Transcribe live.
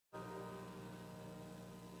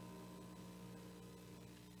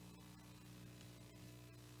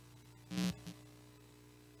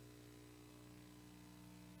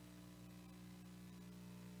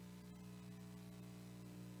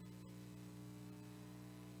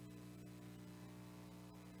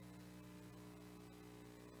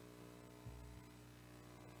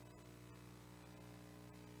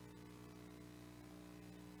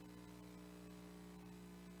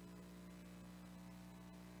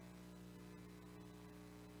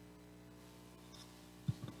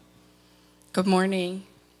Good morning.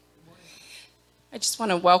 I just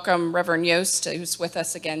want to welcome Reverend Yost, who's with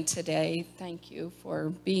us again today. Thank you for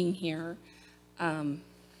being here. I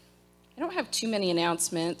don't have too many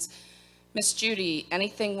announcements. Miss Judy,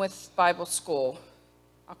 anything with Bible school?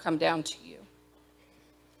 I'll come down to you.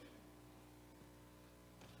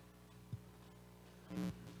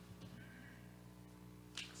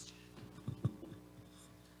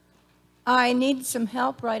 I need some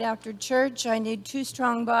help right after church. I need 2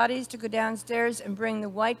 strong bodies to go downstairs and bring the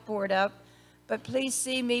whiteboard up. But please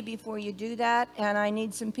see me before you do that. And I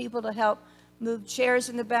need some people to help move chairs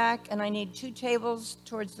in the back. And I need 2 tables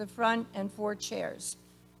towards the front and 4 chairs.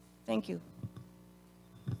 Thank you.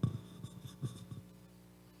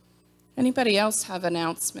 Anybody else have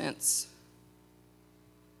announcements?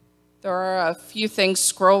 There are a few things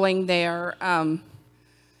scrolling there.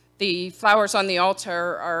 The flowers on the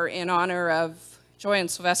altar are in honor of Joy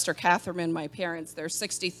and Sylvester Catherman, my parents. Their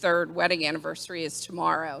 63rd wedding anniversary is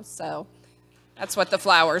tomorrow, so that's what the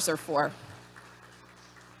flowers are for.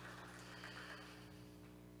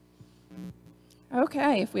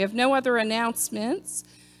 Okay, if we have no other announcements,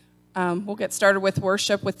 we'll get started with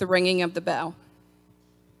worship with the ringing of the bell.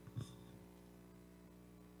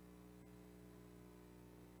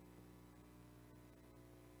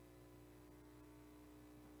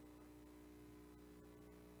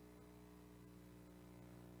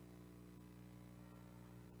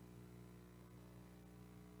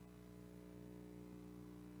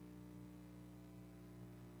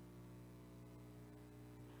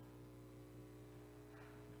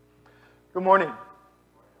 Good morning.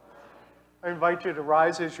 I invite you to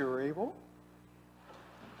rise as you're able.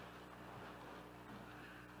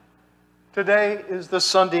 Today is the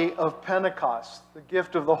Sunday of Pentecost, the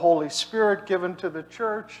gift of the Holy Spirit given to the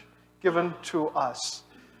church, given to us.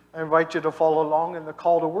 I invite you to follow along in the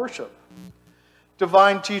call to worship.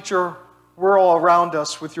 Divine Teacher, whirl around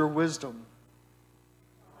us with your wisdom.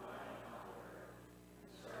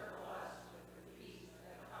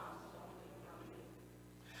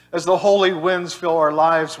 As the holy winds fill our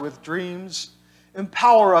lives with dreams,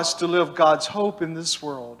 empower us to live God's hope in this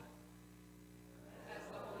world. As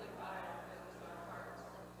the holy fire fills our hearts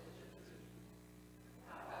with visions,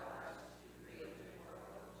 empower us to create a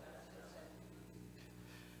world of justice and peace.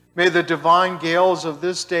 May the divine gales of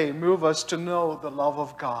this day move us to know the love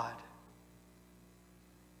of God.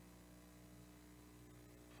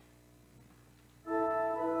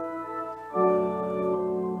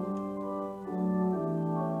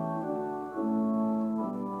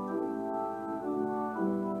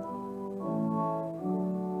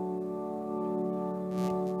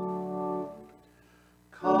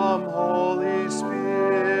 Come, Holy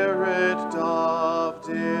Spirit, dove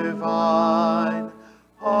divine,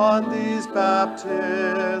 on these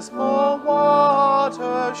baptismal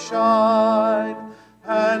waters shine,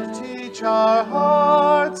 and teach our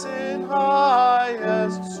hearts in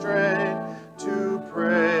highest strain to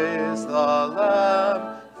praise the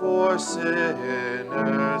Lamb for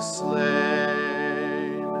sinners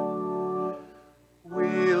slain.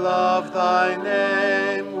 We love thy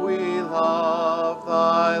name, we love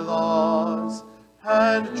thy laws,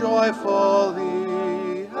 and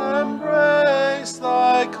joyfully embrace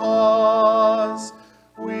thy cause.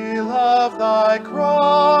 We love thy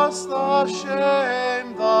cross, the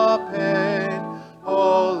shame, the pain,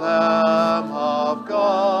 O Lamb of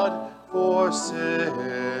God, for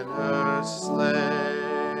sinners slain.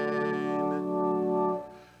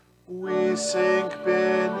 We sink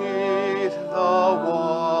beneath the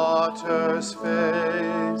water's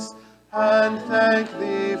face, and thank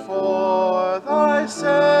thee for thy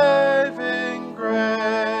saving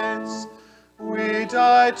grace. We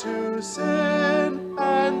die to sin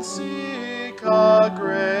and seek a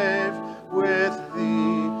grave with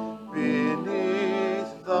thee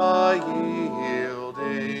beneath the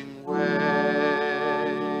yielding wave.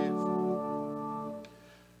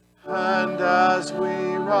 And as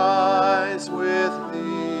we rise with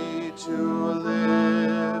thee to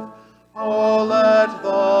live, oh, let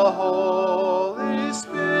the Holy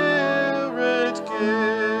Spirit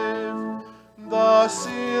give the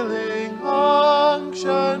sealing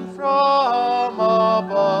unction from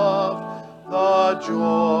above, the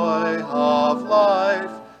joy of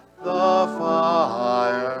life, the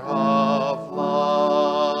fire of love.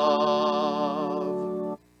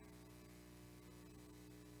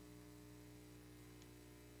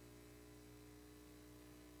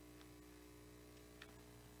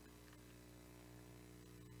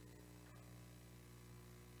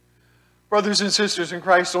 Brothers and sisters in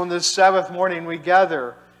Christ, on this Sabbath morning we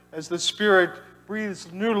gather as the Spirit breathes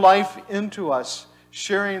new life into us,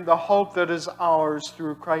 sharing the hope that is ours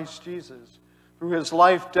through Christ Jesus. through his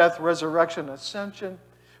life, death, resurrection, ascension,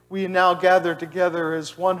 we now gather together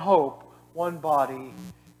as one hope, one body,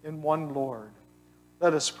 in one Lord.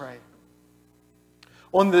 Let us pray.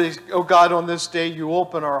 O God, on this day you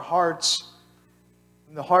open our hearts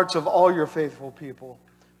and the hearts of all your faithful people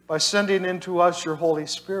by sending into us your Holy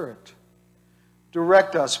Spirit.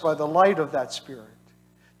 Direct us by the light of that Spirit,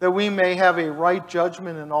 that we may have a right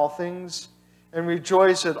judgment in all things and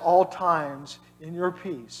rejoice at all times in your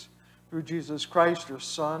peace, through Jesus Christ, your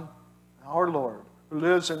Son, our Lord, who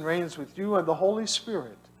lives and reigns with you and the Holy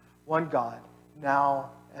Spirit, one God, now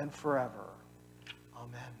and forever.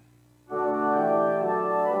 Amen.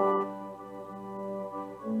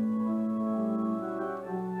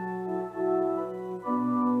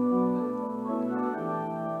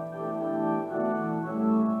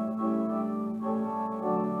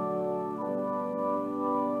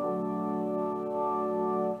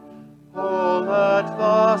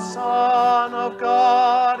 The Son of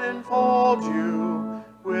God enfold you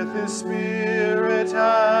with his Spirit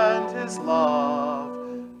and his love.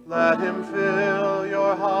 Let him fill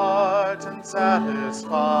your heart and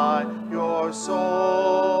satisfy your soul.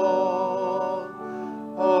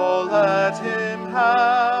 Oh, let him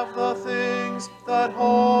have the things that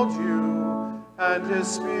hold you, and his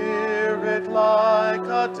Spirit like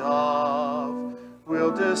a dove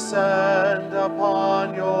will descend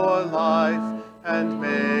upon your life and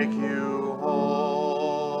make you whole.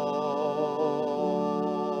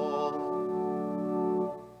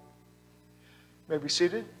 May be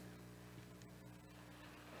seated.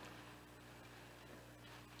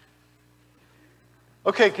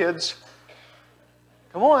 Okay, kids.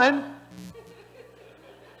 Come on.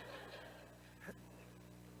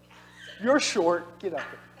 You're short. Get up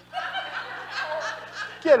here.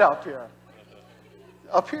 Get up here.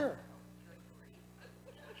 Up here.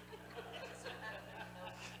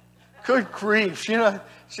 Good grief. You know,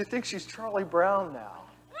 she thinks she's Charlie Brown now.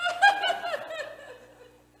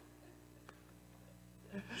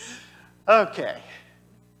 Okay.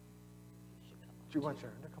 Do you want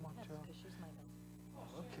her to come up too?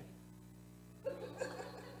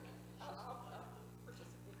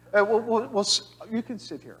 Okay. We'll, you can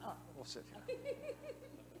sit here. We'll sit here.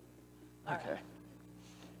 Okay.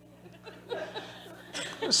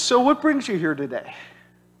 So what brings you here today?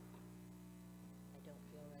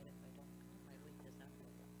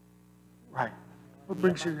 Right. What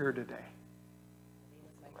brings you here today?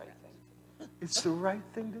 It's the right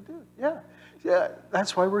thing to do. Yeah. Yeah,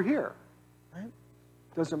 that's why we're here. Right?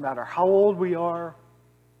 Doesn't matter how old we are,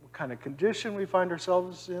 what kind of condition we find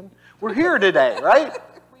ourselves in. We're here today, right?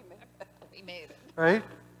 We made it. Right?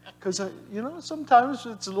 Because, you know, sometimes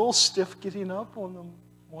it's a little stiff getting up on the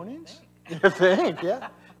mornings. You think, yeah.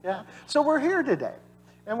 Yeah. So we're here today.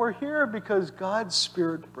 And we're here because God's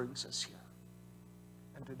Spirit brings us here.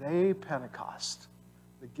 And today, Pentecost,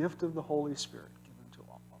 the gift of the Holy Spirit given to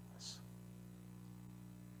all of us.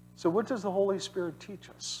 So what does the Holy Spirit teach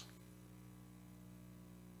us?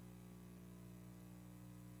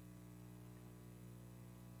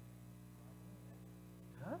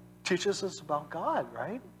 Yeah? Teaches us about God,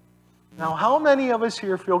 right? Now, how many of us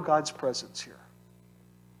here feel God's presence here?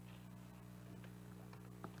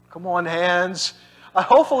 Come on, hands.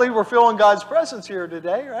 Hopefully we're feeling God's presence here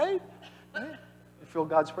today, right? You feel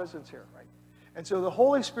God's presence here, right? And so the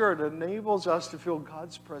Holy Spirit enables us to feel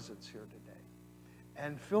God's presence here today.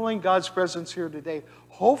 And feeling God's presence here today,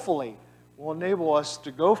 hopefully, will enable us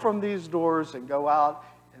to go from these doors and go out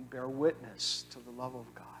and bear witness to the love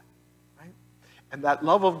of God, right? And that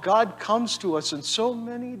love of God comes to us in so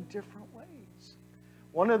many different ways.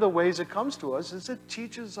 One of the ways it comes to us is it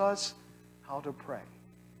teaches us how to pray.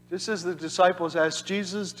 Just as the disciples asked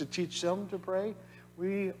Jesus to teach them to pray,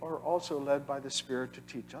 we are also led by the Spirit to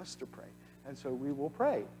teach us to pray. And so we will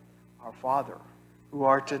pray, Our Father, who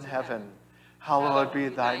art in heaven, hallowed be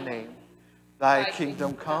thy name. Thy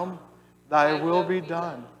kingdom come, thy will be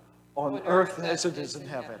done, on earth as it is in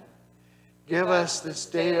heaven. Give us this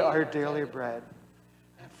day our daily bread,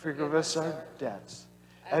 and forgive us our debts,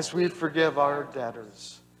 as we forgive our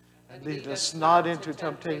debtors. And lead us not into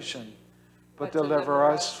temptation, but deliver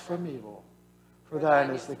us from evil. For thine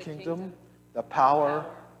is the kingdom, the power,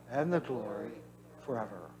 and the glory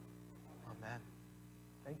forever. Amen.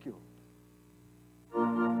 Thank you.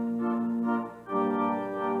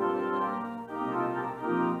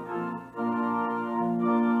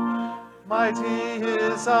 Mighty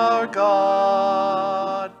is our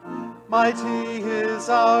God, mighty is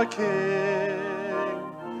our King,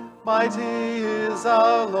 mighty is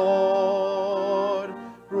our Lord,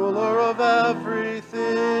 ruler of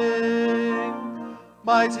everything.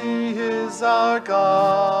 Mighty is our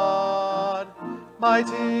God,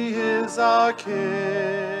 Mighty is our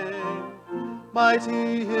King,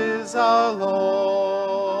 mighty is our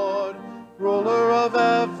Lord, ruler of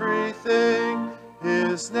everything.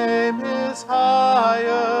 His name is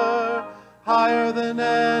higher, higher than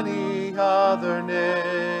any other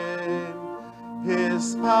name.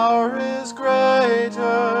 His power is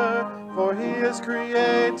greater, for he has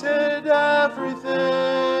created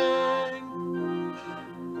everything.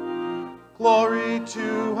 Glory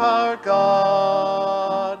to our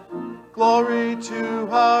God, glory to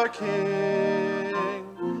our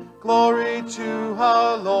King, glory to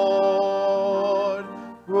our Lord,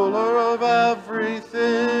 ruler of everything.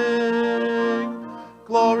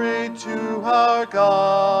 Glory to our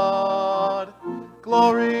God,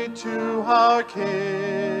 glory to our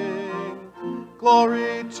King,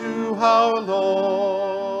 glory to our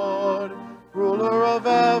Lord, ruler of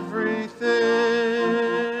everything.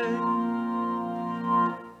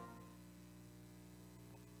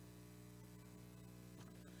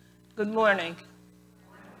 Good morning.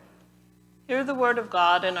 Hear the word of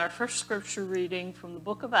God in our first scripture reading from the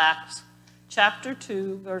book of Acts, chapter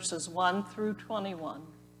 2, verses 1 through 21.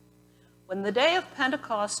 When the day of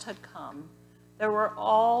Pentecost had come, they were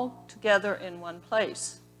all together in one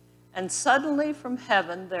place. And suddenly from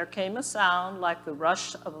heaven there came a sound like the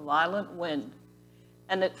rush of a violent wind,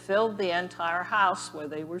 and it filled the entire house where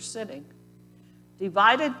they were sitting.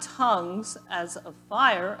 Divided tongues as of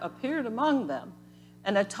fire appeared among them,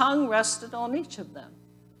 and a tongue rested on each of them.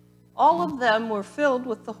 All of them were filled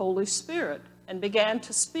with the Holy Spirit and began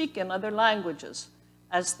to speak in other languages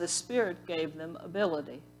as the Spirit gave them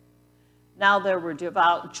ability. Now there were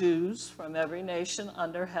devout Jews from every nation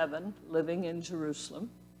under heaven living in Jerusalem.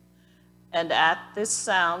 And at this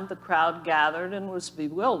sound the crowd gathered and was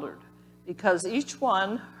bewildered, because each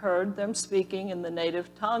one heard them speaking in the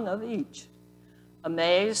native tongue of each.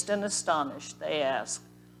 Amazed and astonished, they asked,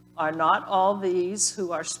 "Are not all these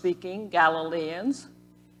who are speaking Galileans?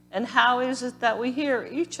 And how is it that we hear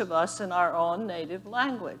each of us in our own native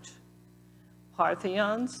language?"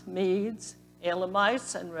 Parthians, Medes,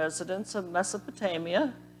 Elamites, and residents of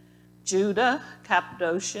Mesopotamia, Judah,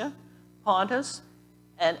 Cappadocia, Pontus,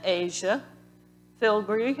 and Asia,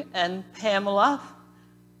 Philgry and Pamela,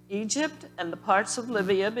 Egypt, and the parts of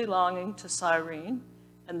Libya belonging to Cyrene,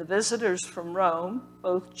 and the visitors from Rome,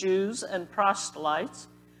 both Jews and proselytes,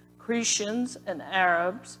 Cretians and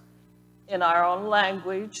Arabs, in our own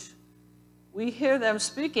language, we hear them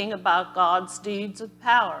speaking about God's deeds of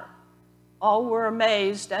power. All were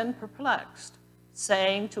amazed and perplexed,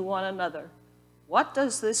 saying to one another, "What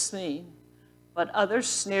does this mean?" But others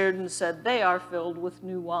sneered and said, "They are filled with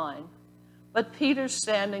new wine." But Peter,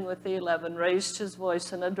 standing with the 11, raised his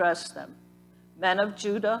voice and addressed them, "Men of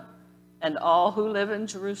Judah and all who live in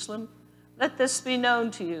Jerusalem, let this be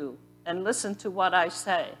known to you, and listen to what I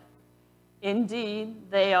say. Indeed,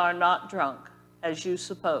 they are not drunk, as you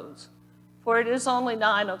suppose, for it is only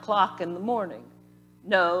 9 o'clock in the morning.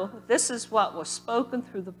 No, this is what was spoken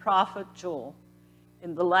through the prophet Joel.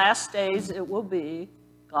 In the last days it will be,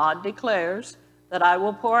 God declares, that I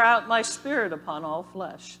will pour out my spirit upon all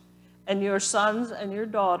flesh, and your sons and your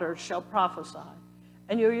daughters shall prophesy,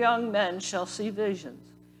 and your young men shall see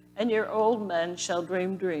visions, and your old men shall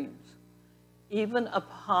dream dreams. Even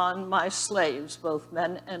upon my slaves, both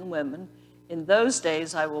men and women, in those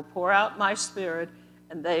days I will pour out my spirit,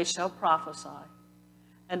 and they shall prophesy.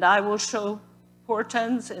 And I will show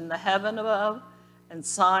portents in the heaven above and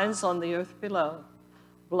signs on the earth below,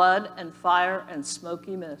 blood and fire and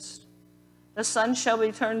smoky mist. The sun shall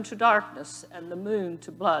be turned to darkness and the moon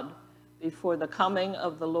to blood before the coming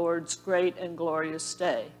of the Lord's great and glorious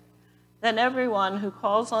day. Then everyone who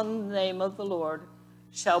calls on the name of the Lord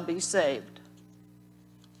shall be saved."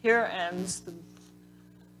 Here ends the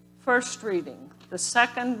first reading. The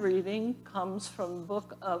second reading comes from the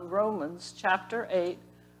book of Romans, chapter 8,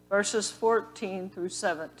 verses 14 through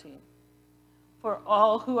 17. For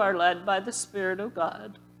all who are led by the Spirit of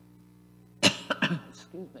God,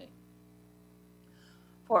 excuse me.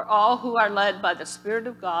 For all who are led by the Spirit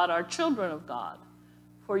of God are children of God.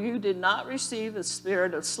 For you did not receive a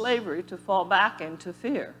spirit of slavery to fall back into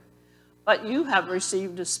fear, but you have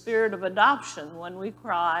received a spirit of adoption when we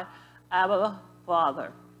cry, "Abba,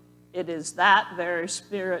 Father." It is that very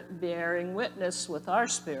Spirit bearing witness with our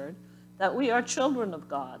spirit that we are children of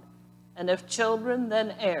God. And if children,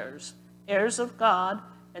 then heirs, heirs of God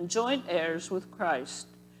and joint heirs with Christ,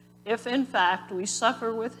 if in fact we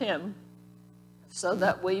suffer with him, so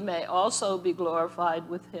that we may also be glorified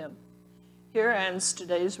with him. Here ends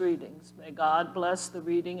today's readings. May God bless the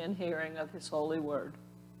reading and hearing of his holy word.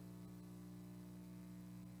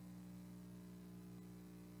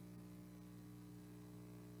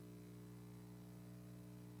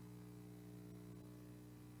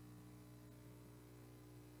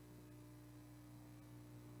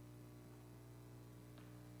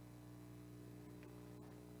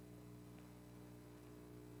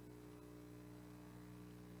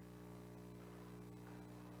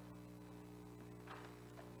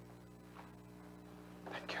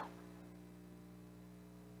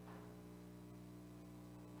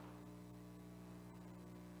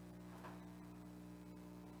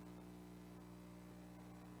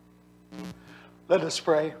 Let us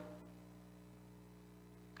pray.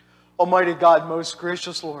 Almighty God, most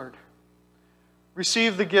gracious Lord,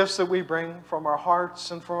 receive the gifts that we bring from our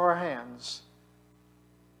hearts and from our hands.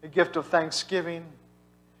 A gift of thanksgiving,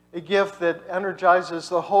 a gift that energizes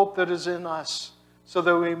the hope that is in us, so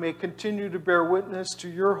that we may continue to bear witness to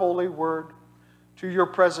your holy word, to your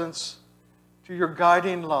presence, to your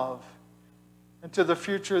guiding love, and to the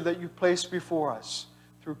future that you place before us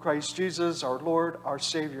through Christ Jesus, our Lord, our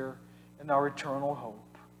Savior, and our eternal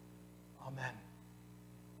hope. Amen.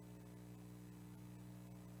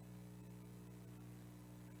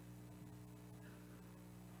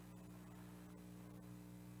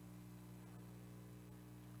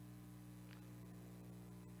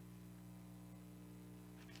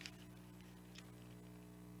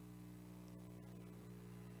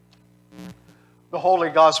 The Holy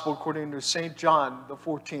Gospel according to St. John, the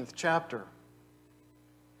 14th chapter.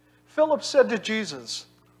 Philip said to Jesus,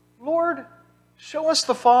 Lord, show us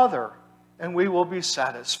the Father, and we will be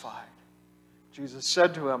satisfied. Jesus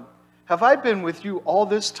said to him, have I been with you all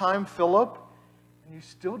this time, Philip, and you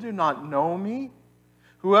still do not know me?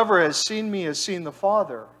 Whoever has seen me has seen the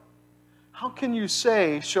Father. How can you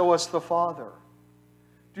say, show us the Father?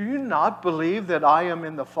 Do you not believe that I am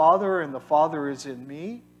in the Father and the Father is in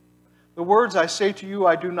me? The words I say to you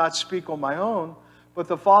I do not speak on my own, but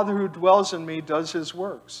the Father who dwells in me does his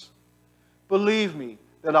works. Believe me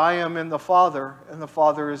that I am in the Father and the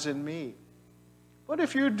Father is in me. But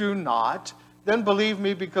if you do not, then believe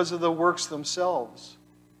me because of the works themselves.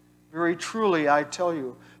 Very truly I tell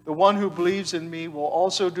you, the one who believes in me will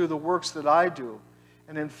also do the works that I do,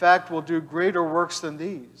 and in fact will do greater works than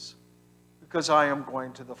these, because I am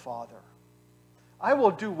going to the Father. I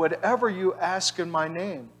will do whatever you ask in my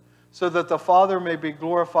name, so that the Father may be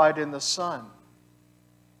glorified in the Son.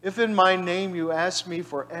 If in my name you ask me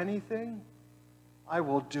for anything, I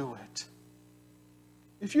will do it.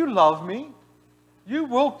 If you love me, you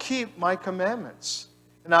will keep my commandments.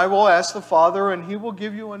 And I will ask the Father, and he will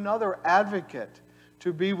give you another advocate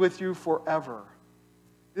to be with you forever.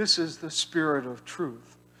 This is the Spirit of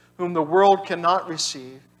truth, whom the world cannot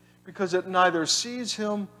receive, because it neither sees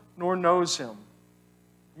him nor knows him.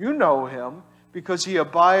 You know him, because he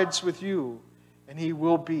abides with you, and he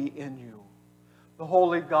will be in you. The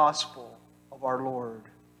Holy Gospel of our Lord.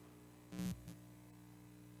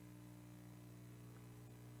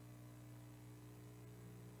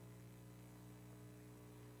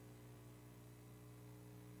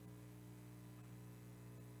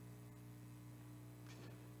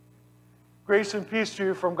 Grace and peace to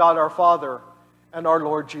you from God our Father and our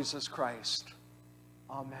Lord Jesus Christ.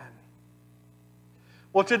 Amen.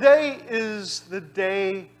 Well, today is the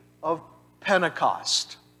day of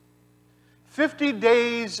Pentecost. 50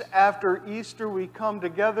 days after Easter, we come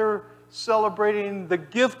together celebrating the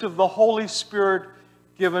gift of the Holy Spirit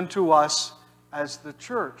given to us as the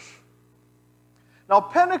church. Now,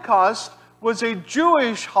 Pentecost was a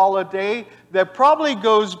Jewish holiday that probably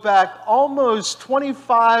goes back almost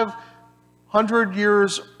 2,500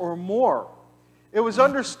 years or more. It was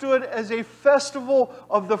understood as a festival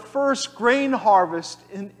of the first grain harvest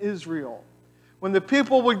in Israel, when the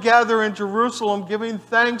people would gather in Jerusalem giving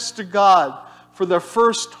thanks to God for the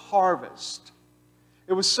first harvest.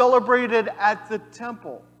 It was celebrated at the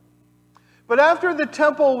temple. But after the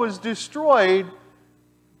temple was destroyed,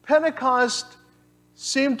 Pentecost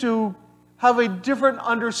seemed to have a different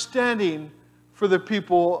understanding for the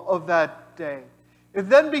people of that day. It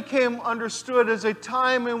then became understood as a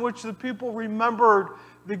time in which the people remembered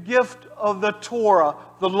the gift of the Torah,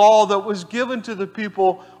 the law that was given to the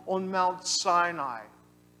people on Mount Sinai,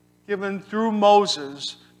 given through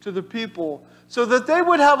Moses to the people, so that they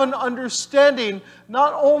would have an understanding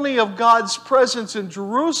not only of God's presence in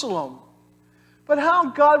Jerusalem, but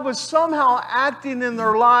how God was somehow acting in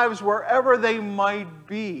their lives wherever they might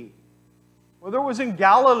be. Whether it was in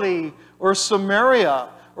Galilee or Samaria,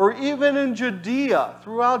 or even in Judea,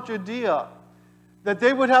 throughout Judea, that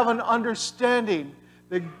they would have an understanding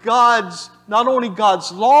that not only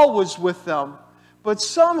God's law was with them, but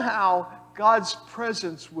somehow God's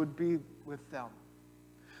presence would be with them.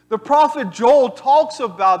 The prophet Joel talks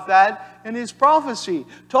about that in his prophecy,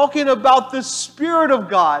 talking about the Spirit of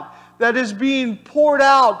God that is being poured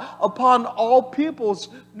out upon all peoples,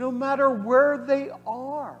 no matter where they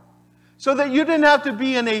are. So that you didn't have to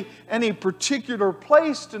be in any particular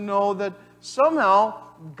place to know that somehow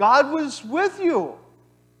God was with you.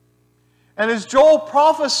 And as Joel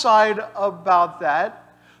prophesied about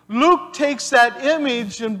that, Luke takes that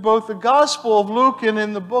image in both the Gospel of Luke and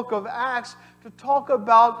in the book of Acts to talk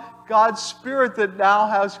about God's Spirit that now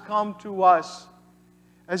has come to us,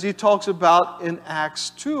 as he talks about in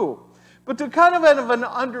Acts 2. But to kind of have an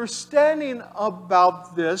understanding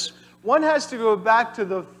about this, one has to go back to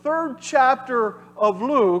the 3rd chapter of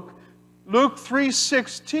Luke, Luke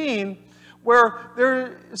 3:16, where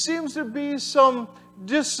there seems to be some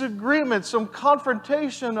disagreement, some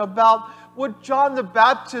confrontation about what John the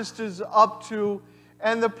Baptist is up to.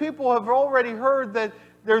 And the people have already heard that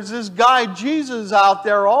there's this guy, Jesus, out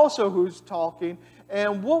there also who's talking.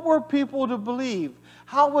 And what were people to believe?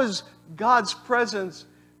 How was God's presence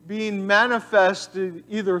being manifested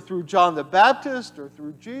either through John the Baptist or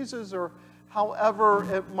through Jesus or however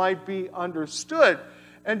it might be understood?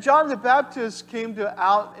 And John the Baptist came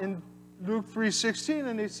out in Luke 3:16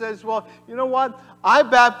 and he says, well, you know what? I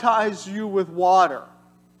baptize you with water.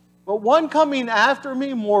 But one coming after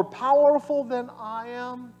me, more powerful than I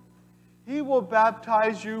am, he will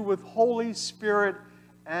baptize you with Holy Spirit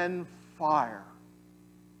and fire.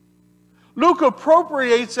 Luke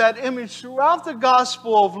appropriates that image throughout the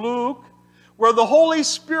Gospel of Luke, where the Holy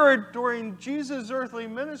Spirit during Jesus' earthly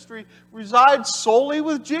ministry resides solely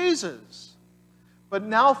with Jesus. But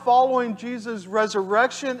now following Jesus'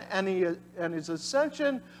 resurrection and his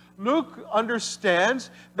ascension, Luke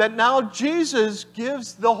understands that now Jesus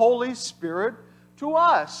gives the Holy Spirit to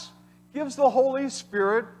us, gives the Holy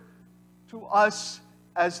Spirit to us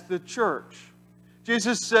as the church.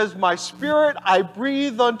 Jesus says, my spirit I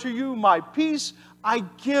breathe unto you, my peace I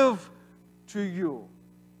give to you.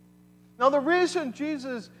 Now the reason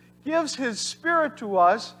Jesus gives his spirit to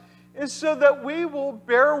us is so that we will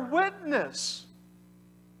bear witness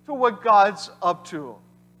to what God's up to.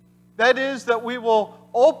 That is, that we will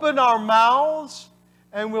open our mouths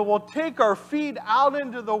and we will take our feet out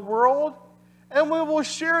into the world and we will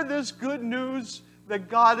share this good news that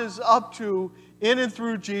God is up to in and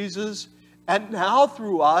through Jesus and now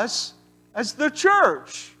through us as the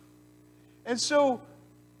church. And so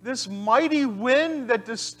this mighty wind that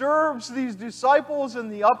disturbs these disciples in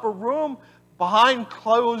the upper room behind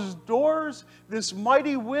closed doors, this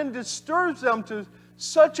mighty wind disturbs them to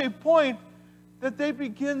such a point that they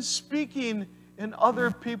begin speaking in other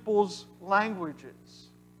people's languages.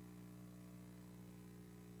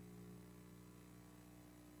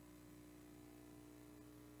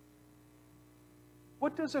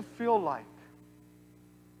 What does it feel like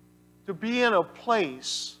to be in a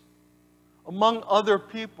place among other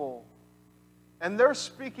people and they're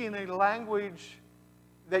speaking a language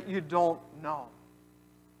that you don't know?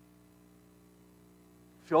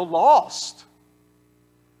 Feel lost.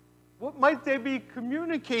 What might they be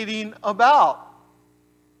communicating about?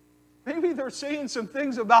 Maybe they're saying some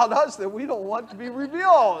things about us that we don't want to be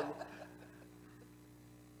revealed.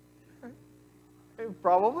 They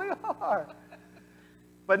probably are.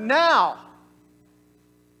 But now,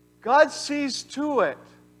 God sees to it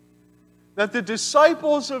that the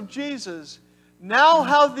disciples of Jesus now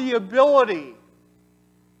have the ability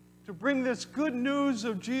to bring this good news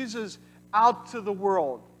of Jesus out to the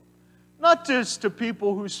world. Not just to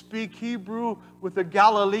people who speak Hebrew with a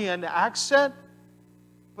Galilean accent,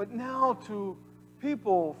 but now to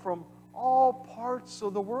people from all parts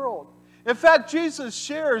of the world. In fact, Jesus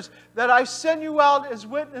shares that I send you out as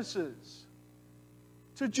witnesses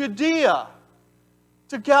to Judea,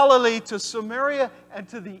 to Galilee, to Samaria, and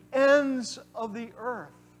to the ends of the earth.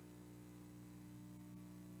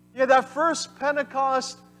 Yeah, that first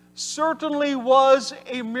Pentecost certainly was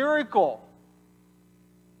a miracle.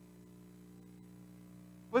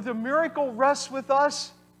 But the miracle rests with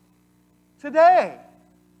us today.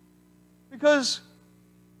 Because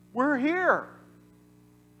we're here.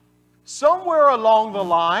 Somewhere along the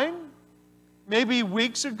line, maybe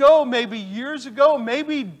weeks ago, maybe years ago,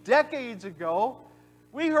 maybe decades ago,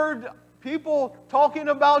 we heard people talking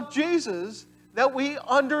about Jesus that we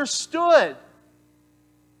understood.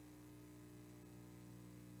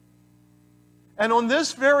 And on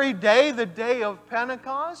this very day, the day of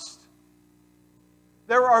Pentecost,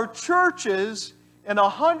 there are churches in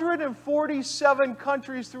 147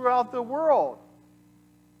 countries throughout the world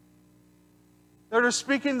that are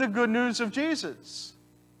speaking the good news of Jesus.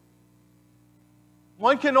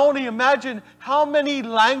 One can only imagine how many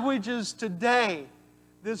languages today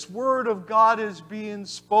this word of God is being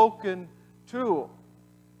spoken to.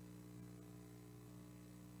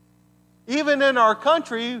 Even in our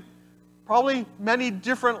country, probably many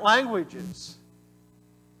different languages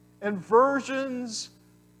and versions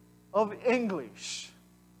of English.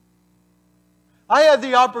 I had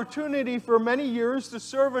the opportunity for many years to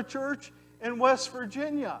serve a church in West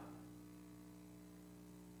Virginia,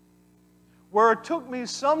 where it took me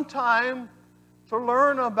some time to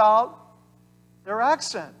learn about their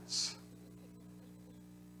accents.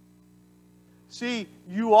 See,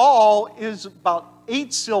 you all is about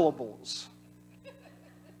 8 syllables.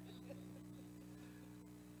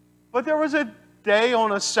 But there was a day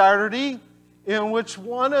on a Saturday in which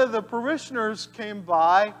one of the parishioners came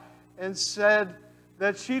by and said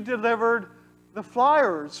that she delivered the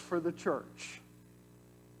flyers for the church.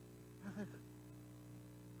 I thought,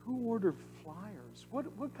 who ordered flyers?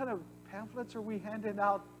 What kind of pamphlets are we handing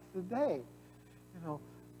out today? You know,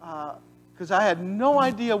 because I had no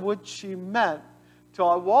idea what she meant till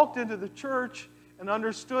I walked into the church and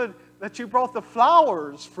understood that she brought the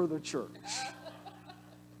flowers for the church.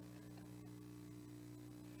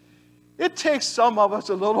 It takes some of us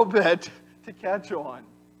a little bit to catch on.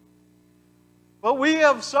 But we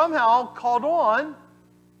have somehow caught on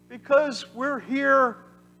because we're here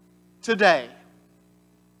today.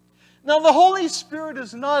 Now, the Holy Spirit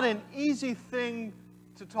is not an easy thing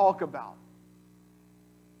to talk about.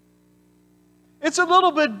 It's a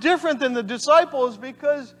little bit different than the disciples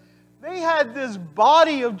because they had this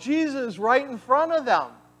body of Jesus right in front of them.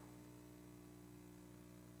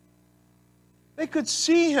 They could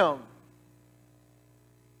see him.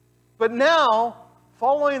 But now,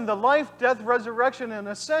 following the life, death, resurrection, and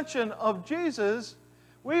ascension of Jesus,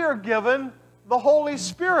 we are given the Holy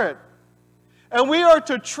Spirit. And we are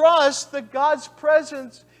to trust that God's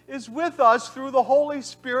presence is with us through the Holy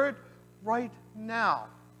Spirit right now.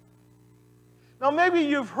 Now, maybe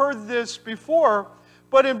you've heard this before,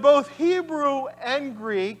 but in both Hebrew and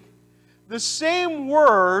Greek, the same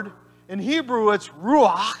word, in Hebrew it's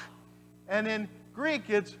ruach, and in Greek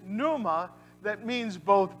it's pneuma, that means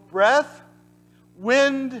both breath,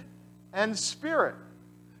 wind, and spirit.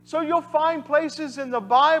 So you'll find places in the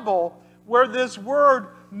Bible where this word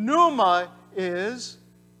pneuma is,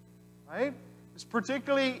 right? It's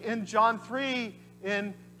particularly in John 3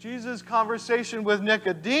 in Jesus' conversation with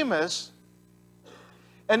Nicodemus.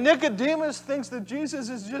 And Nicodemus thinks that Jesus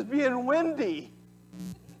is just being windy,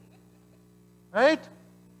 right?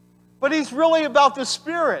 But he's really about the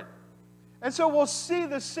Spirit. And so we'll see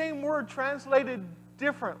the same word translated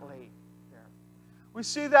differently here. We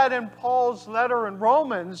see that in Paul's letter in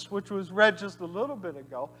Romans, which was read just a little bit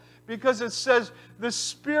ago, because it says the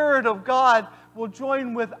Spirit of God will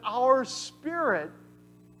join with our spirit,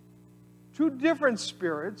 two different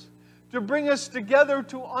spirits, to bring us together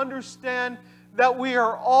to understand that we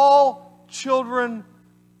are all children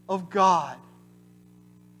of God.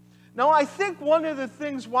 Now, I think one of the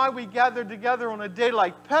things why we gather together on a day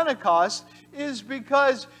like Pentecost is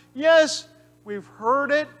because, yes, we've heard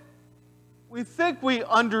it, we think we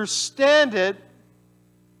understand it.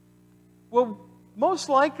 Well, most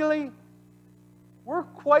likely, we're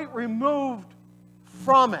quite removed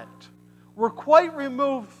from it. We're quite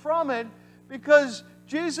removed from it because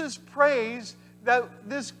Jesus prays that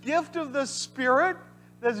this gift of the Spirit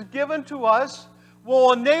that's given to us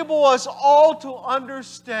will enable us all to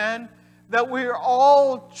understand that we are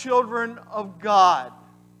all children of God.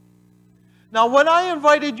 Now, when I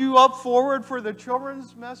invited you up forward for the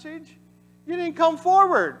children's message, you didn't come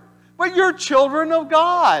forward, but you're children of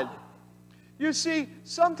God. You see,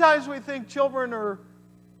 sometimes we think children are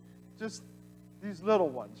just these little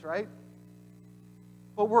ones, right?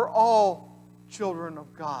 But we're all children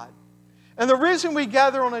of God. And the reason we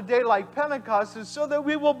gather on a day like Pentecost is so that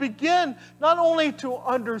we will begin not only to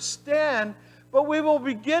understand, but we will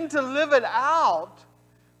begin to live it out,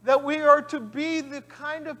 that we are to be the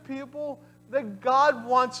kind of people that God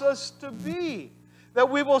wants us to be. That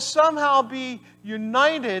we will somehow be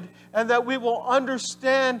united and that we will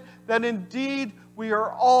understand that indeed we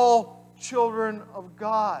are all children of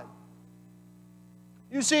God.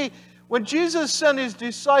 You see, when Jesus sent his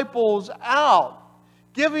disciples out,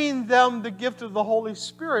 giving them the gift of the Holy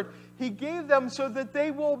Spirit, he gave them so that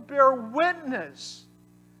they will bear witness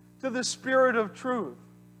to the Spirit of truth.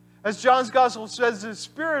 As John's Gospel says, the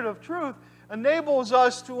Spirit of truth enables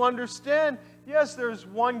us to understand, yes, there's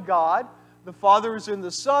one God, the Father is in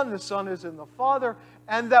the Son is in the Father,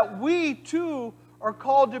 and that we too are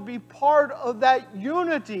called to be part of that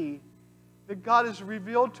unity that God has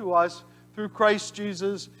revealed to us through Christ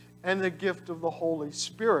Jesus and the gift of the Holy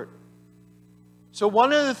Spirit. So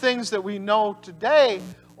one of the things that we know today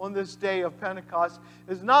on this day of Pentecost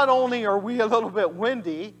is not only are we a little bit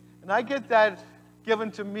windy, and I get that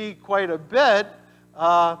given to me quite a bit.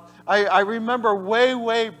 I remember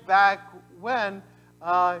way back when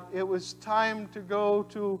it was time to go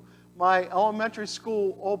to my elementary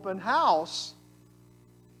school open house.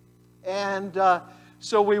 And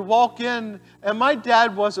so we walk in, and my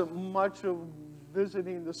dad wasn't much of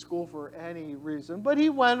visiting the school for any reason, but he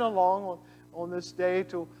went along on this day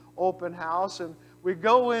to open house, and we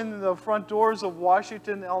go in the front doors of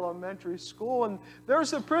Washington Elementary School, and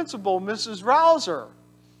there's the principal, Mrs. Rouser.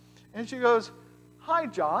 And she goes, "Hi,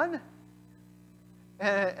 John."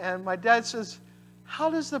 And my dad says, "How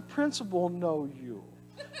does the principal know you?"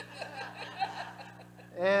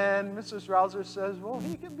 And Mrs. Rouser says, "Well,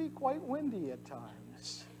 he can be quite windy at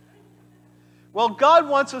times." Well, God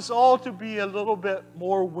wants us all to be a little bit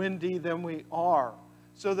more windy than we are,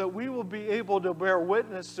 so that we will be able to bear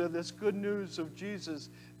witness to this good news of Jesus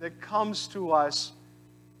that comes to us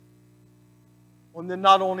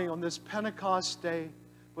not only on this Pentecost day,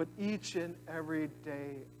 but each and every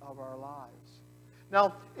day of our lives.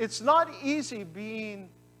 Now, it's not easy being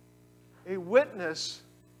a witness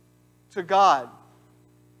to God.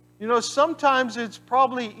 You know, sometimes it's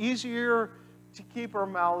probably easier to keep our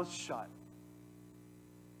mouths shut.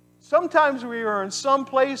 Sometimes we are in some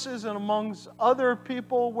places and amongst other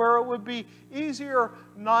people where it would be easier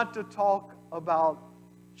not to talk about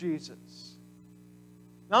Jesus.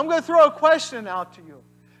 Now I'm going to throw a question out to you.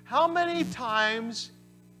 How many times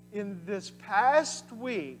in this past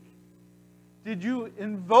week did you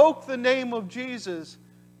invoke the name of Jesus,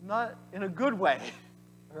 not in a good way,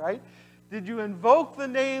 right? Did you invoke the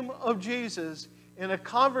name of Jesus in a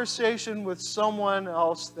conversation with someone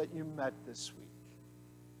else that you met this week?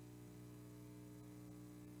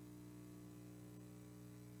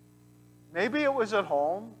 Maybe it was at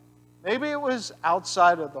home. Maybe it was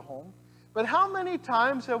outside of the home. But how many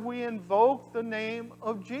times have we invoked the name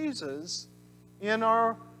of Jesus in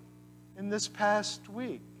this past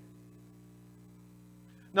week?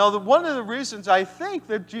 Now, one of the reasons I think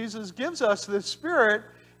that Jesus gives us the Spirit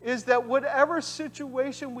is that whatever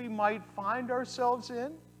situation we might find ourselves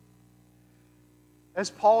in, as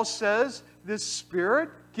Paul says, this Spirit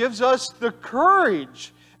gives us the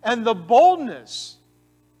courage and the boldness,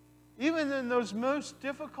 even in those most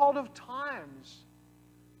difficult of times,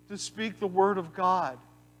 to speak the Word of God,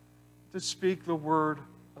 to speak the Word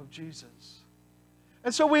of Jesus.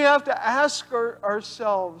 And so we have to ask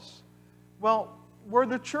ourselves, well, we're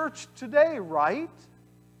the church today, right?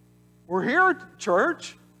 We're here at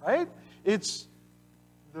church, right? It's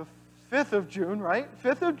the 5th of June, right?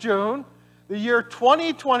 5th of June, the year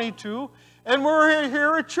 2022, and we're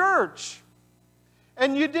here at church.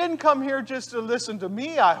 And you didn't come here just to listen to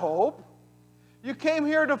me, I hope. You came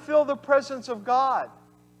here to feel the presence of God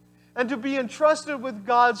and to be entrusted with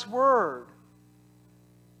God's Word,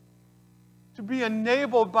 to be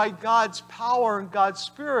enabled by God's power and God's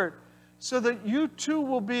Spirit, so that you too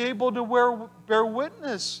will be able to bear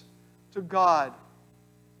witness to God,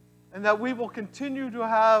 and that we will continue to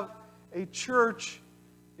have a church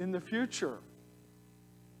in the future.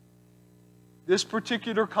 This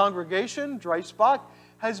particular congregation, Dreisbach,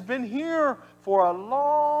 has been here for a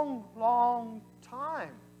long, long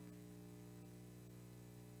time.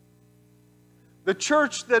 The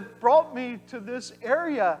church that brought me to this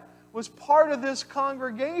area was part of this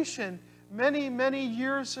congregation many, many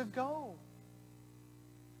years ago.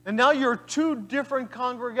 And now you're two different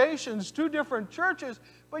congregations, two different churches,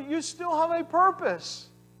 but you still have a purpose.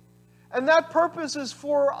 And that purpose is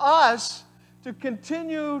for us to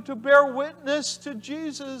continue to bear witness to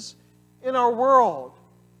Jesus in our world.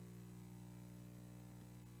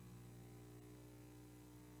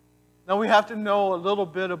 Now we have to know a little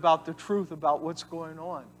bit about the truth about what's going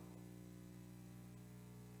on.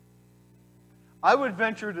 I would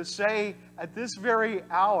venture to say at this very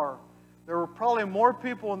hour, there are probably more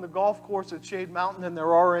people in the golf course at Shade Mountain than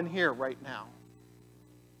there are in here right now.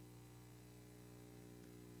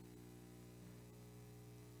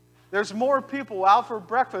 There's more people out for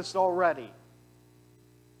breakfast already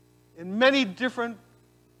in many different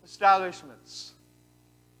establishments.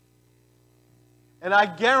 And I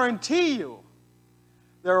guarantee you,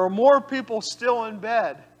 there are more people still in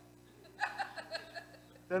bed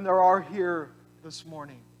than there are here this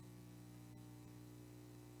morning.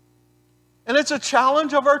 And it's a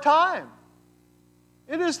challenge of our time.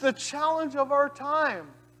 It is the challenge of our time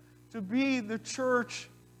to be the church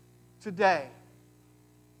today.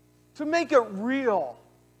 To make it real.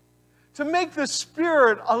 To make the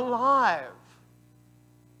Spirit alive.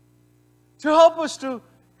 To help us to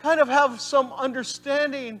kind of have some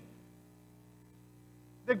understanding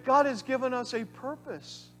that God has given us a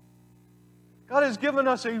purpose. God has given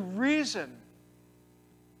us a reason.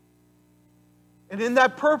 And in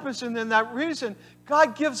that purpose and in that reason,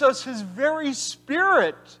 God gives us His very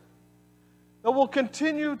Spirit that will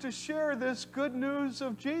continue to share this good news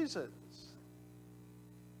of Jesus.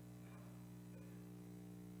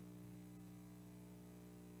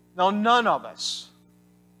 Now, none of us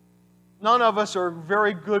are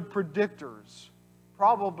very good predictors,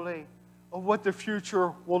 probably, of what the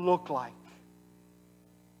future will look like.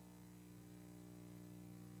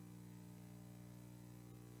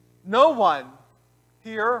 No one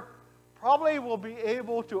here probably will be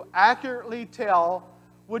able to accurately tell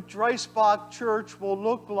what Dreisbach Church will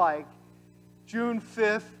look like June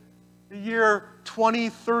 5th, the year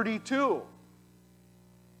 2032.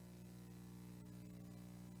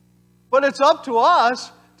 But it's up to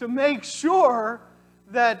us to make sure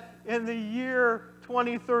that in the year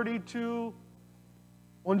 2032,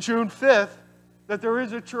 on June 5th, that there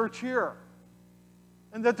is a church here.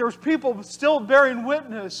 And that there's people still bearing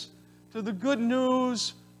witness to the good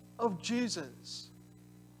news of Jesus.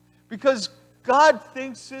 Because God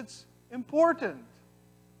thinks it's important.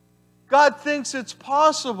 God thinks it's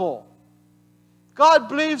possible. God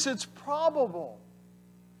believes it's probable.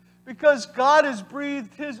 Because God has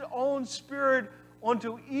breathed His own Spirit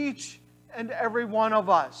onto each and every one of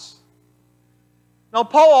us. Now,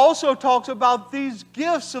 Paul also talks about these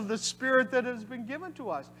gifts of the Spirit that has been given to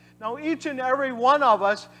us. Now, each and every one of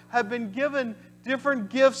us have been given different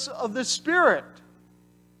gifts of the Spirit.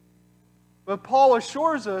 But Paul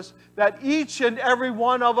assures us that each and every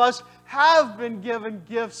one of us have been given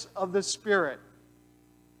gifts of the Spirit.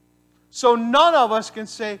 So none of us can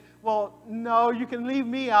say, well, no, you can leave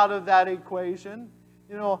me out of that equation.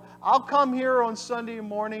 You know, I'll come here on Sunday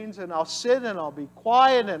mornings and I'll sit and I'll be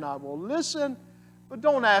quiet and I will listen, but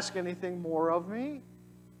don't ask anything more of me.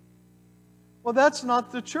 Well, that's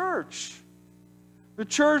not the church. The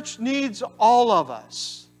church needs all of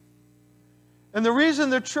us. And the reason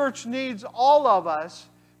the church needs all of us,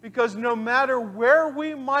 because no matter where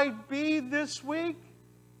we might be this week,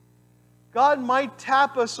 God might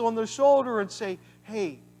tap us on the shoulder and say,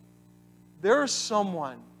 hey, there's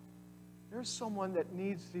someone that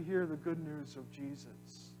needs to hear the good news of Jesus.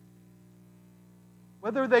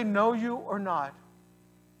 Whether they know you or not,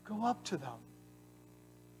 go up to them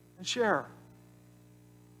and share.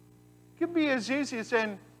 It can be as easy as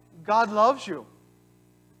saying, God loves you.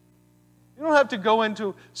 You don't have to go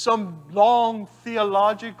into some long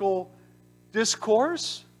theological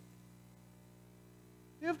discourse.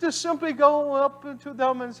 You have to simply go up to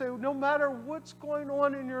them and say, no matter what's going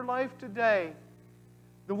on in your life today,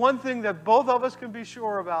 the one thing that both of us can be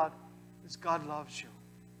sure about is God loves you.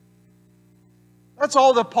 That's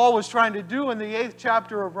all that Paul was trying to do in the 8th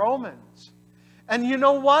chapter of Romans. And you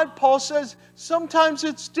know what? Paul says sometimes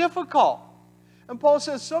it's difficult. And Paul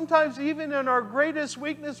says sometimes even in our greatest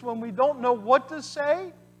weakness, when we don't know what to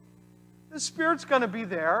say, the Spirit's going to be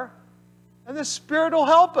there. And the Spirit will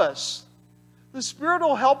help us. The Spirit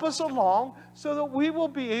will help us along so that we will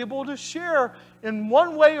be able to share in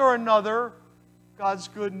one way or another God's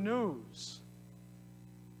good news.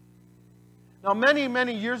 Now, many,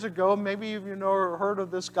 many years ago, maybe you know or heard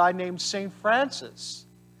of this guy named St. Francis.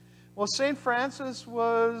 Well, St. Francis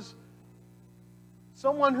was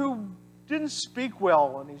someone who didn't speak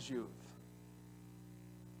well in his youth.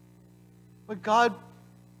 But God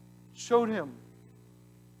showed him,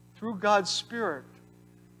 through God's Spirit,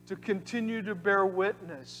 to continue to bear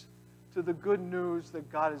witness to the good news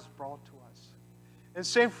that God has brought to us.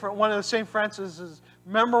 And one of St. Francis's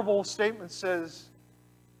memorable statements says,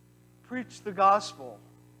 preach the gospel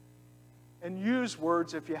and use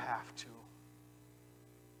words if you have to.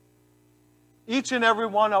 Each and every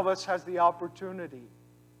one of us has the opportunity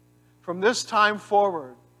from this time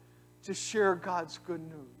forward to share God's good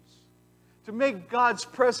news, to make God's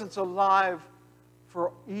presence alive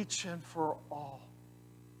for each and for all.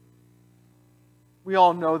 We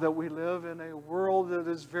all know that we live in a world that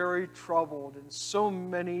is very troubled in so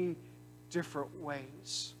many different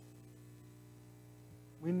ways.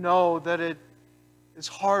 We know that it is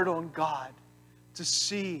hard on God to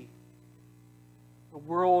see the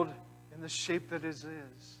world in the shape that it is.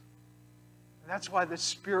 And that's why the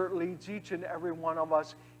Spirit leads each and every one of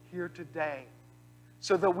us here today,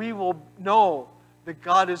 so that we will know that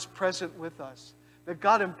God is present with us, that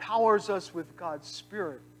God empowers us with God's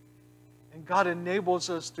Spirit, and God enables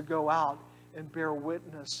us to go out and bear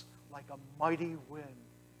witness like a mighty wind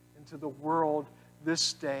into the world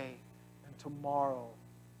this day and tomorrow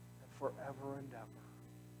and forever and ever.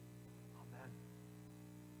 Amen.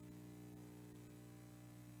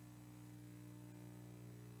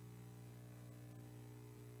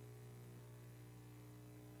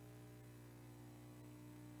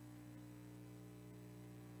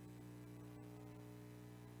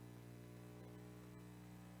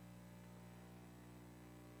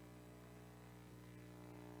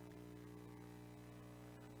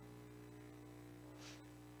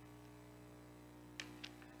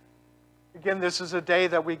 Again, this is a day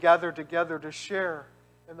that we gather together to share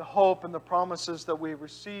and the hope and the promises that we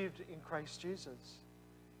received in Christ Jesus.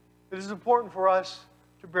 It is important for us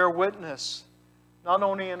to bear witness, not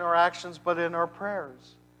only in our actions, but in our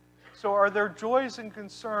prayers. So are there joys and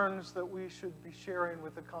concerns that we should be sharing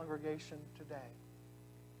with the congregation today?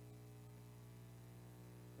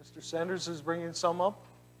 Mr. Sanders is bringing some up.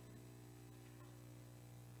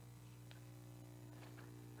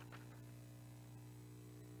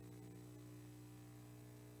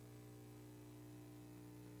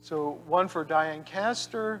 So one for Diane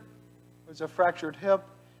Castor, who has a fractured hip,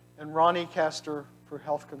 and Ronnie Castor for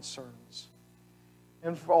health concerns.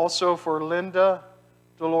 And also for Linda,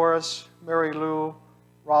 Dolores, Mary Lou,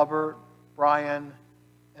 Robert, Brian,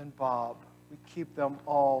 and Bob. We keep them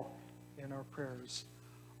all in our prayers.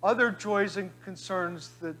 Other joys and concerns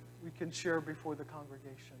that we can share before the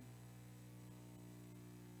congregation.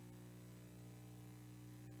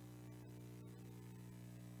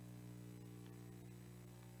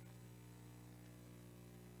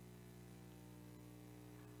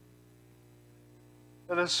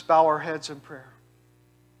 Let us bow our heads in prayer.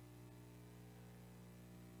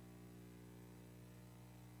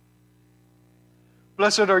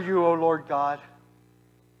 Blessed are you, O Lord God,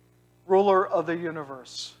 ruler of the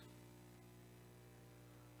universe.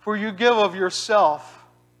 For you give of yourself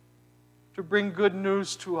to bring good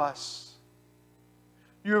news to us.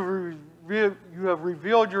 You have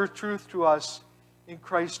revealed your truth to us in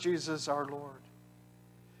Christ Jesus our Lord.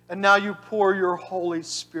 And now you pour your Holy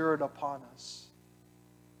Spirit upon us.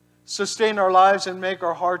 Sustain our lives and make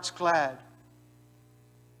our hearts glad.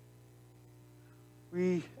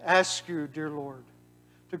 We ask you, dear Lord,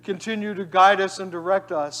 to continue to guide us and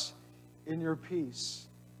direct us in your peace.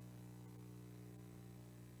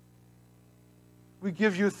 We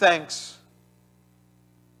give you thanks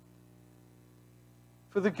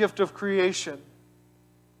for the gift of creation,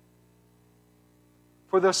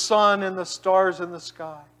 for the sun and the stars in the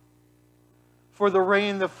sky, for the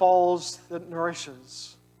rain that falls that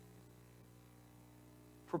nourishes,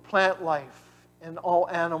 for plant life and all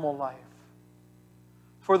animal life,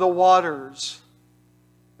 for the waters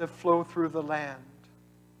that flow through the land.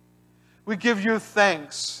 We give you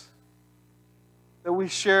thanks that we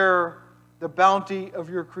share the bounty of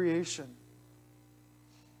your creation.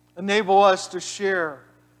 Enable us to share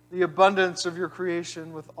the abundance of your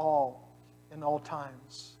creation with all in all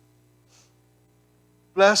times.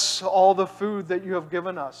 Bless all the food that you have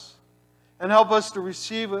given us and help us to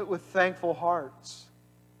receive it with thankful hearts.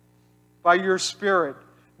 By your Spirit,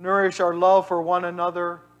 nourish our love for one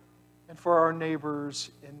another and for our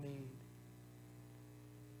neighbors in need.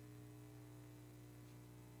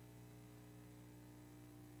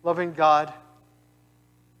 Loving God,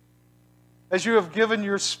 as you have given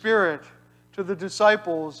your Spirit to the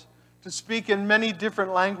disciples to speak in many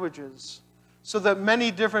different languages, so that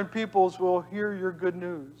many different peoples will hear your good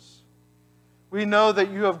news, we know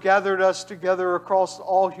that you have gathered us together across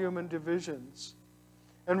all human divisions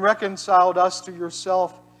and reconciled us to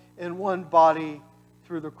yourself in one body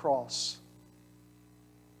through the cross.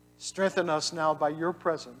 Strengthen us now by your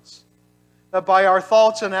presence, that by our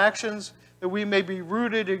thoughts and actions that we may be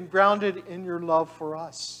rooted and grounded in your love for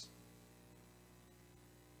us.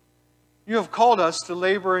 You have called us to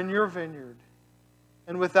labor in your vineyard,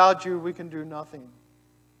 and without you we can do nothing.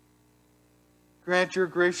 Grant your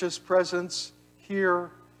gracious presence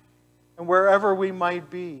here and wherever we might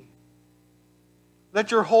be. Let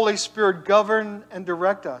your Holy Spirit govern and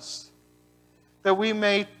direct us, that we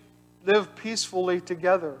may live peacefully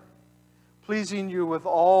together, pleasing you with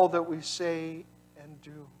all that we say and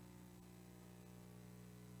do.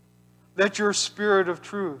 Let your Spirit of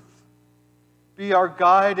truth be our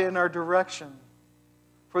guide and our direction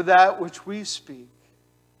for that which we speak,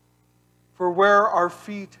 for where our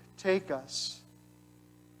feet take us,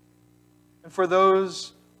 and for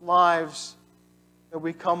those lives that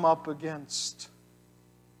we come up against.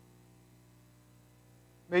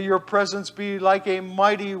 May your presence be like a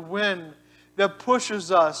mighty wind that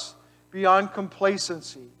pushes us beyond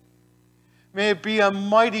complacency. May it be a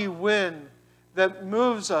mighty wind that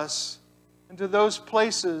moves us into those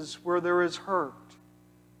places where there is hurt,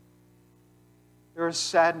 there is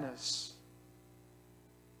sadness,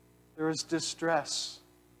 there is distress.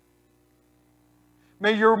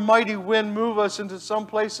 May your mighty wind move us into some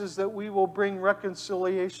places that we will bring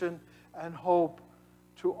reconciliation and hope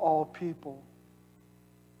to all people.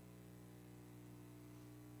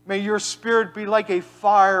 May your Spirit be like a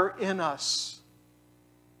fire in us,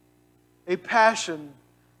 a passion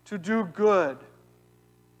to do good,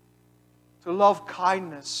 to love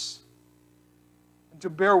kindness, and to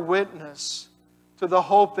bear witness to the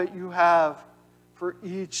hope that you have for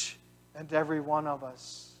each and every one of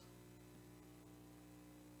us.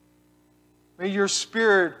 May your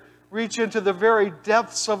Spirit reach into the very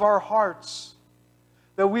depths of our hearts,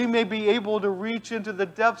 that we may be able to reach into the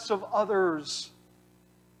depths of others,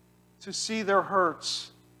 to see their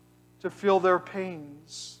hurts, to feel their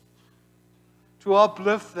pains, to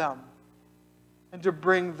uplift them, and to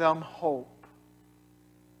bring them hope.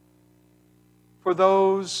 For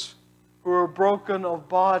those who are broken of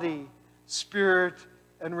body, spirit,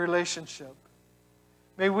 and relationship,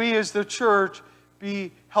 may we as the church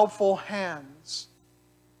be helpful hands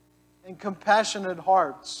and compassionate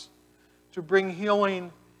hearts to bring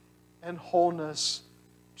healing and wholeness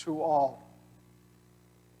to all.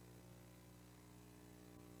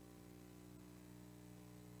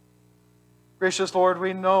 Gracious Lord,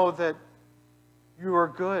 we know that you are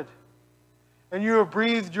good, and you have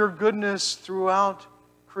breathed your goodness throughout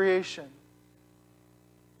creation.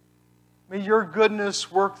 May your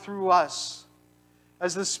goodness work through us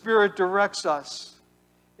as the Spirit directs us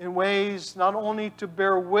in ways not only to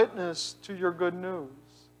bear witness to your good news,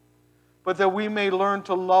 but that we may learn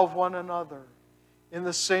to love one another in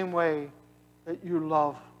the same way that you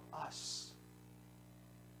love us.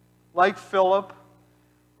 Like Philip,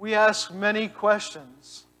 we ask many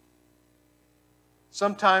questions.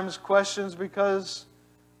 Sometimes questions because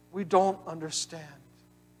we don't understand.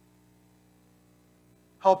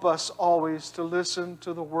 Help us always to listen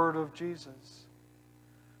to the word of Jesus,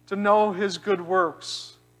 to know his good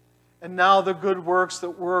works, and now the good works that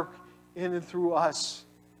work in and through us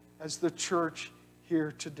as the church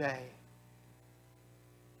here today.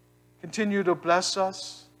 Continue to bless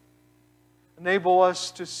us, enable us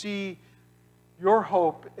to see your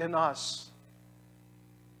hope in us,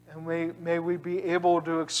 and may we be able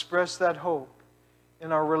to express that hope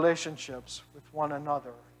in our relationships with one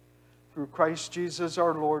another. Through Christ Jesus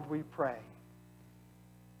our Lord we pray.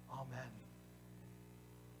 Amen.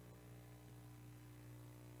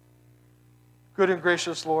 Good and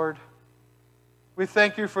gracious Lord, we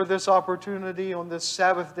thank you for this opportunity on this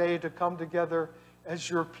Sabbath day to come together as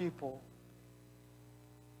your people.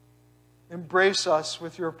 Embrace us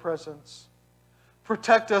with your presence.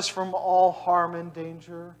 Protect us from all harm and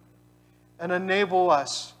danger, and enable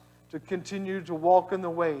us to continue to walk in the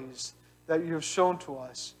ways that you have shown to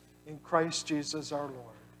us in Christ Jesus our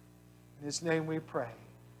Lord. In his name we pray.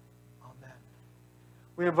 Amen.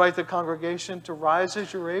 We invite the congregation to rise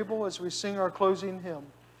as you're able as we sing our closing hymn,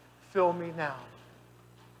 Fill Me Now.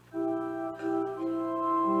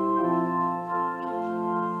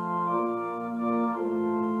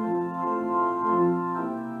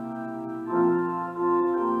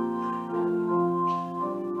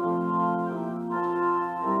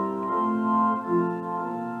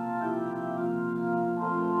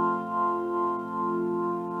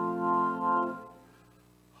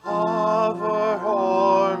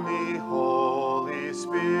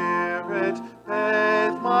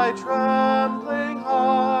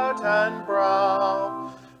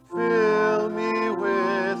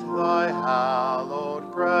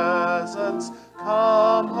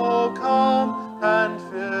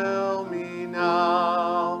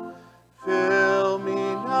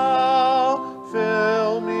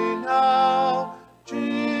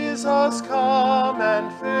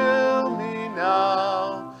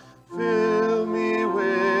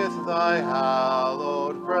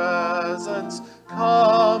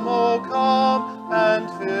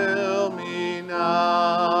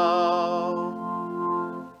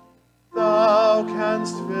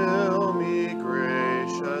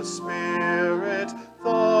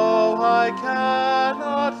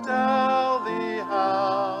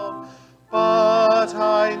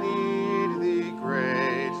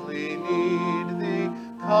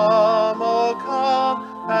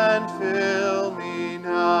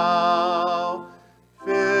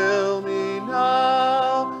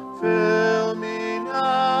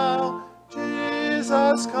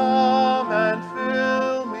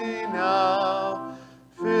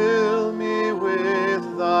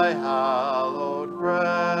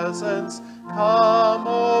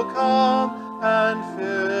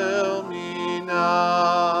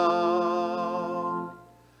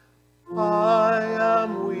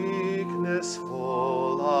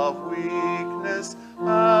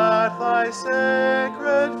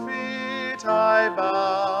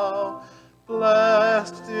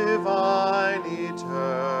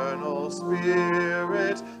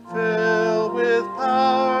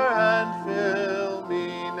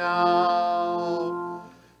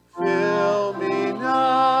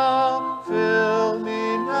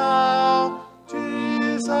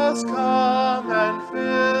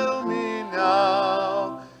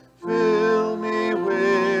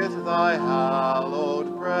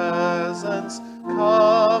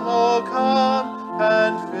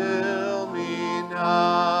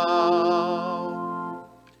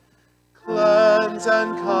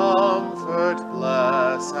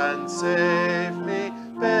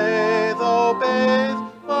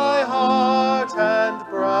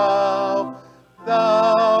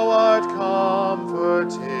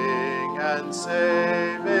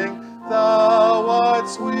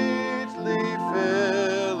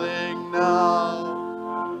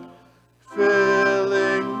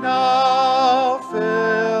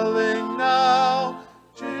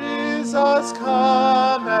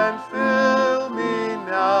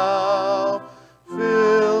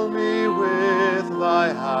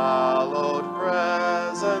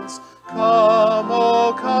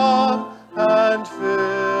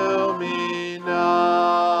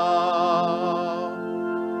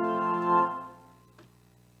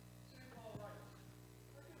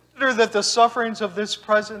 that the sufferings of this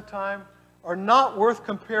present time are not worth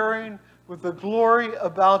comparing with the glory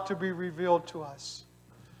about to be revealed to us.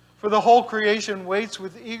 For the whole creation waits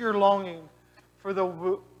with eager longing for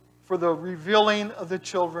the revealing of the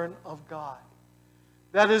children of God.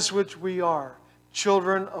 That is which we are,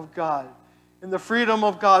 children of God, in the freedom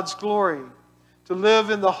of God's glory, to live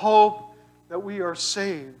in the hope that we are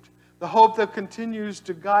saved, the hope that continues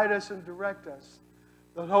to guide us and direct us,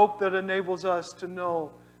 the hope that enables us to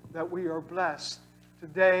know that we are blessed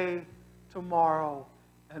today, tomorrow,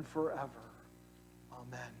 and forever.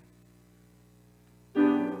 Amen.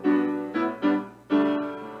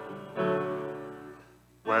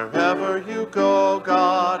 Wherever you go,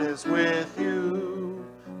 God is with you.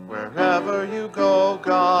 Wherever you go,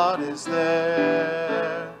 God is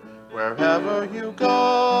there. Wherever you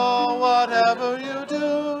go, whatever you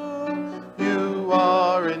do, you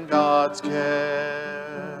are in God's care.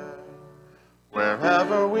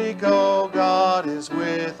 Wherever we go, God is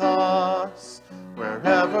with us.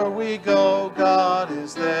 Wherever we go, God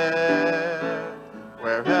is there.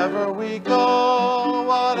 Wherever we go,